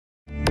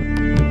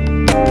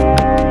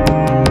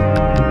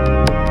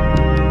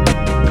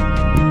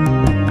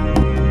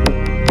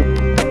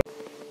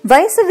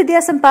வயசு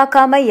வித்தியாசம்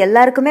பார்க்காம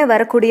எல்லாருக்குமே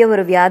வரக்கூடிய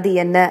ஒரு வியாதி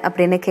என்ன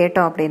அப்படின்னு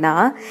கேட்டோம் அப்படின்னா,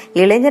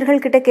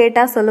 இளைஞர்கள் கிட்ட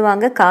கேட்டா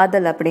சொல்லுவாங்க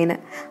காதல் அப்படின்னு.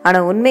 ஆனா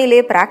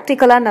உண்மையிலேயே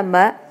பிராக்டிக்கலா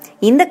நம்ம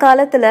இந்த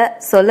காலத்துல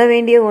சொல்ல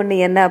வேண்டிய ஒண்ணு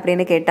என்ன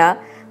அப்படின்னு கேட்டா,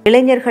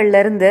 இளைஞர்கள்ல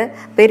இருந்து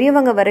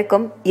பெரியவங்க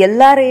வரைக்கும்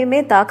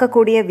எல்லாரையுமே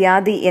தாக்கக்கூடிய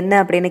வியாதி என்ன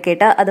அப்படின்னு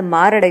கேட்டா அது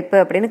மாரடைப்பு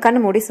அப்படின்னு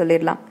கண்ணு மூடி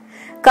சொல்லிடலாம்.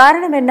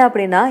 காரணம் என்ன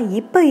அப்படின்னா,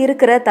 இப்ப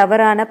இருக்கிற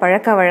தவறான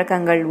பழக்க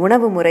வழக்கங்கள்,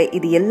 உணவு முறை,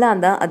 இது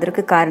எல்லாம் தான்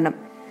அதற்கு காரணம்.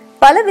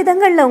 பல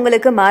விதங்கள்ல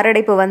உங்களுக்கு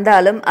மாரடைப்பு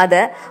வந்தாலும்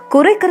அதை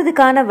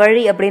குறைக்கிறதுக்கான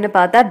வழி அப்படின்னு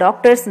பார்த்தா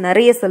டாக்டர்ஸ்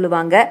நிறைய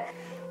சொல்லுவாங்க.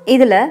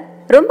 இதுல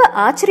ரொம்ப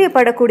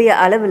ஆச்சரியப்படக்கூடிய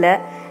அளவுல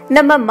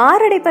நம்ம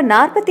மாரடைப்பை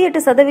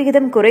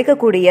 48%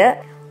 குறைக்கக்கூடிய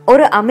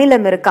ஒரு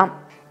அமிலம் இருக்காம்.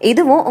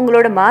 இதுவும்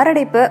உங்களோட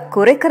மாரடைப்பை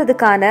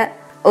குறைக்கிறதுக்கான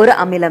ஒரு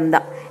அமிலம்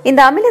தான்.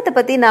 இந்த அமிலத்தை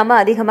பத்தி நாம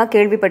அதிகமா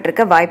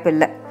கேள்விப்பட்டிருக்க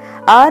வாய்ப்பில்லை.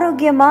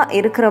 ஆரோக்கியமா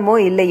இருக்கிறோமோ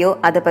இல்லையோ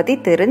அதை பத்தி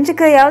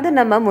தெரிஞ்சுக்கையாவது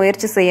நம்ம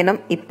முயற்சி செய்யணும்.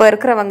 இப்ப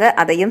இருக்கிறவங்க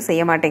அதையும்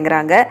செய்ய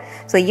மாட்டேங்கிறாங்க.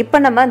 சோ இப்ப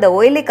நம்ம இந்த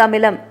ஒயிலிக்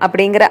அமிலம்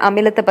அப்படிங்கிற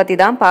அமிலத்தை பத்தி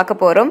தான்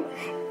பார்க்க போறோம்.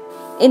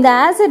 இந்த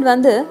ஆசிட்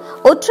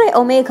ஒற்றை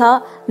ஒமேகா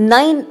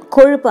 9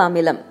 கொழுப்பு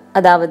அமிலம்,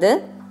 அதாவது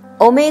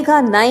ஒமேகா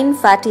 9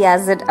 ஃபேட்டி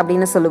ஆசிட்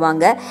அப்படின்னு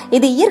சொல்லுவாங்க.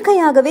 இது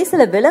இயற்கையாகவே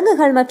சில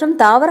விலங்குகள் மற்றும்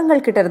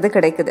தாவரங்கள் கிட்ட இருந்து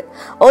கிடைக்குது.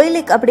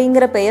 ஒயிலிக்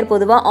அப்படிங்கிற பெயர்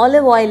பொதுவா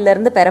ஆலிவ் ஆயில்ல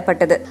இருந்து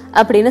பெறப்பட்டது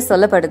அப்படின்னு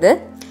சொல்லப்படுது.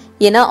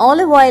 ஏன்னா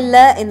ஆலிவ் ஆயில்ல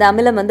இந்த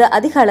அமிலம்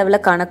அதிக அளவுல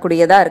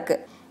காணக்கூடியதா இருக்கு.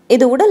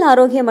 இது உடல்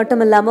ஆரோக்கியம்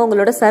மட்டும் இல்லாம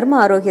உங்களோட சர்ம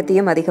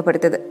ஆரோக்கியத்தையும்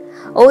அதிகப்படுத்துது.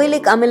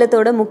 ஒயிலிக்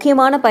அமிலத்தோட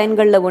முக்கியமான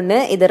பயன்கள்ல ஒண்ணு,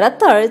 இது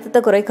ரத்த அழுத்தத்தை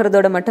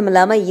குறைக்கிறதோட மட்டும்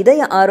இல்லாம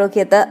இதய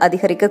ஆரோக்கியத்தை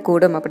அதிகரிக்க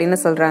கூடும் அப்படின்னு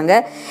சொல்றாங்க.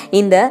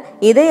 இந்த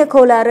இதய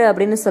கோளாறு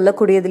அப்படின்னு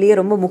சொல்லக்கூடியதுலயே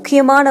ரொம்ப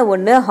முக்கியமான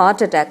ஒண்ணு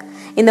ஹார்ட் அட்டாக்.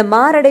 இந்த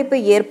மாரடைப்பு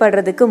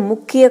ஏற்படுறதுக்கு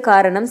முக்கிய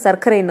காரணம்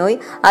சர்க்கரை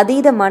நோய்,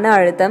 அதீத மன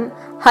அழுத்தம்,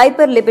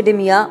 ஹைப்பர்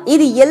லிபிடிமியா.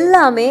 இது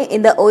எல்லாமே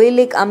இந்த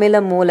ஒயிலிக்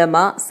அமிலம்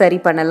மூலமா சரி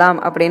பண்ணலாம்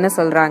அப்படின்னு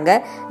சொல்றாங்க.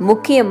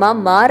 முக்கியமா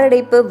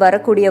மாரடைப்பு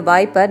வரக்கூடிய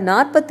வாய்ப்பை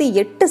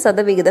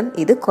 48%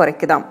 இது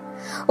குறைக்குதாம்.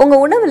 உங்க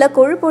உணவுல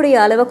கொழுப்புடைய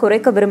அளவை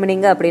குறைக்க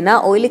விரும்புனீங்க அப்படின்னா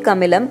ஒயிலிக்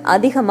அமிலம்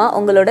அதிகமா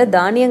உங்களோட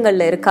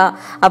தானியங்கள்ல இருக்கா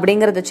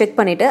அப்படிங்கறத செக்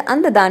பண்ணிட்டு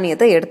அந்த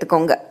தானியத்தை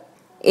எடுத்துக்கோங்க.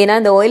 ஏன்னா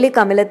இந்த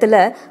ஒயிலிக்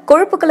அமிலத்துல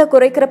கொழுப்புகளை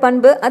குறைக்கிற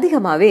பண்பு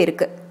அதிகமாவே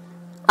இருக்கு.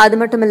 அது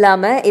மட்டும்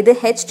இல்லாம இது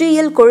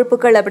HDL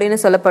கொழுப்புகள் அப்படின்னு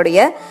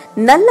சொல்லக்கூடிய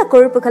நல்ல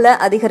கொழுப்புகளை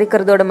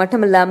அதிகரிக்கிறதோட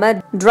மட்டும் இல்லாம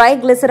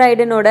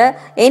ட்ரைகிளிசரைடினோட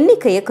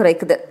எண்ணிக்கையை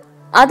குறைக்குது.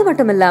 அது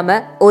மட்டும் இல்லாம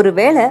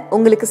ஒருவேளை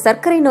உங்களுக்கு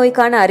சர்க்கரை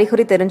நோய்க்கான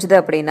அறிகுறி தெரிஞ்சது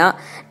அப்படின்னா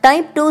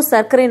டைப் 2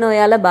 சர்க்கரை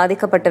நோயால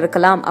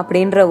பாதிக்கப்பட்டிருக்கலாம்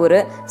அப்படின்ற ஒரு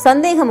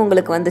சந்தேகம்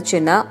உங்களுக்கு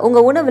வந்துச்சுன்னா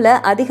உங்க உணவுல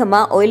அதிகமா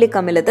ஒயிலிக்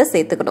அமிலத்தை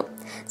சேர்த்துக்கணும்.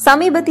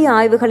 சமீபத்திய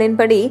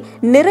ஆய்வுகளின்படி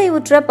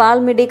நிறைவுற்ற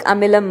பால்மிடிக்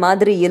அமிலம்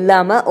மாதிரி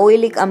இல்லாம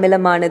ஒயிலிக்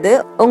அமிலமானது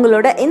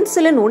உங்களோட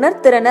இன்சுலின்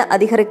உணர்திறனை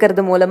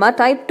அதிகரிக்கிறது மூலமா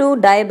டைப் 2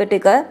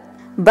 டயபெட்டிக்க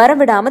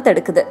வரவிடாம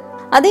தடுக்குது.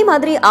 அதே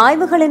மாதிரி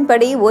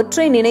ஆய்வுகளின்படி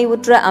ஒற்றை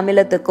நினைவுற்ற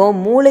அமிலத்துக்கும்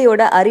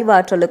மூளையோட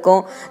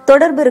அறிவாற்றலுக்கும்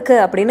தொடர்பு இருக்கு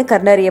அப்படின்னு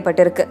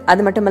கண்டறியப்பட்டிருக்கு.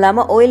 அது மட்டும்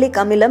இல்லாம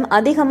ஒயிலிக் அமிலம்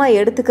அதிகமா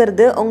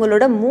எடுத்துக்கிறது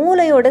உங்களோட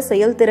மூளையோட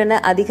செயல்திறனை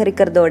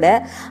அதிகரிக்கிறதோட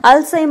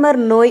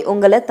அல்சைமர் நோய்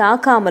உங்களை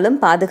தாக்காமலும்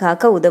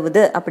பாதுகாக்க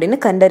உதவுது அப்படின்னு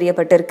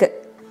கண்டறியப்பட்டிருக்கு.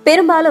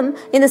 பெரும்பாலும்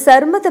இந்த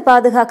சருமத்தை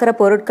பாதுகாக்கிற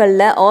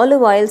பொருட்கள்ல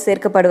ஆலிவ் ஆயில்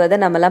சேர்க்கப்படுவதை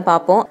நம்மலாம்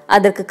பார்ப்போம்.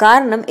 அதற்கு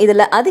காரணம்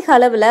இதுல அதிக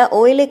அளவுல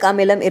ஒயிலிக்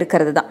அமிலம்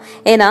இருக்கிறது தான்.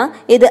 ஏன்னா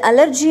இது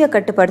அலர்ஜியை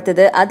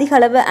கட்டுப்படுத்துது, அதிக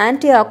அளவு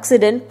ஆன்டி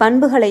ஆக்சிடென்ட்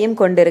பண்புகளையும்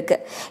கொண்டிருக்கு.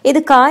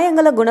 இது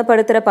காயங்களை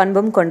குணப்படுத்துற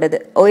பண்பும் கொண்டது.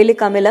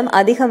 ஒயிலிக் அமிலம்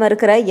அதிகம்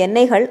இருக்கிற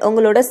எண்ணெய்கள்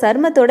உங்களோட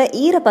சருமத்தோட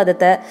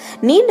ஈரப்பதத்தை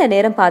நீண்ட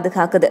நேரம்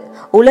பாதுகாக்குது.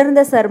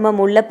 உலர்ந்த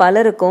சருமம் உள்ள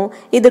பலருக்கும்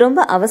இது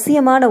ரொம்ப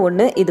அவசியமான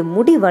ஒண்ணு. இது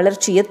முடி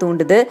வளர்ச்சியை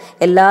தூண்டுது.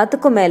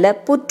 எல்லாத்துக்கும் மேல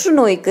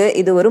புற்றுநோய்க்கு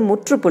இது ஒரு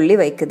முற்றுப்புள்ளி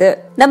வைக்குது.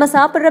 நம்ம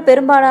சாப்பிடுற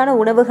பெரும்பாலான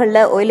உணவுகள்ல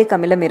ஒயிலிக்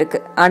அமிலம் இருக்கு.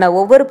 ஆனா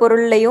ஒவ்வொரு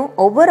பொருள்லயும்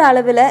ஒவ்வொரு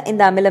அளவுல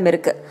இந்த அமிலம்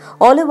இருக்கு.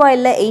 ஆலிவ்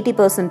ஆயில்ல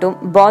 80%,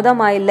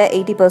 பாதாம் ஆயில்ல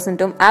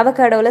 80%,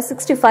 அவகாடோல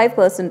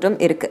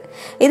 65% இருக்கு.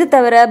 இது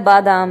தவிர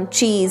பாதாம்,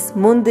 சீஸ்,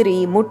 முந்திரி,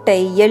 முட்டை,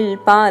 எள்,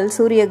 பால்,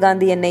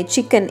 சூரியகாந்தி எண்ணெய்,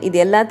 சிக்கன்,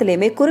 இது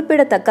எல்லாத்துலயுமே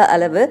குறிப்பிடத்தக்க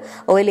அளவு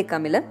ஒயிலிக்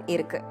அமிலம்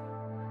இருக்கு.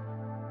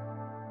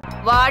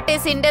 What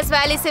is Indus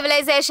Valley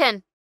Civilization?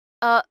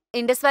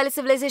 Indus Valley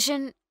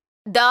Civilization.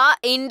 The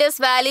Indus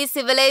Valley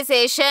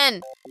Civilization.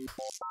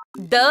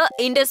 The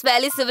Indus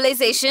Valley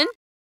Civilization.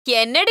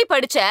 என்னடி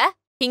படிச்ச?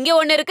 இங்க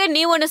ஒண்ணு இருக்கு,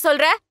 நீ ஒண்ணு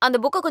சொல்ற. அந்த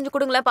புக்க கொஞ்சம்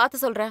கொடுங்களேன், பார்த்து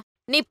சொல்றேன்.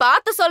 நீ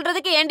பார்த்து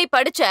சொல்றதுக்கு ஏண்டி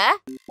படிச்ச?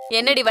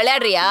 என்னடி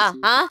விளையாடுறியா?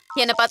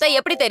 என்ன பார்த்தா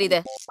எப்படி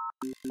தெரியுது?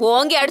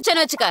 ஓங்கி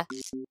அடிச்சேன்னு வச்சுக்க.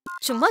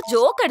 சும்மா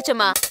ஜோக்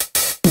அடிச்சமா.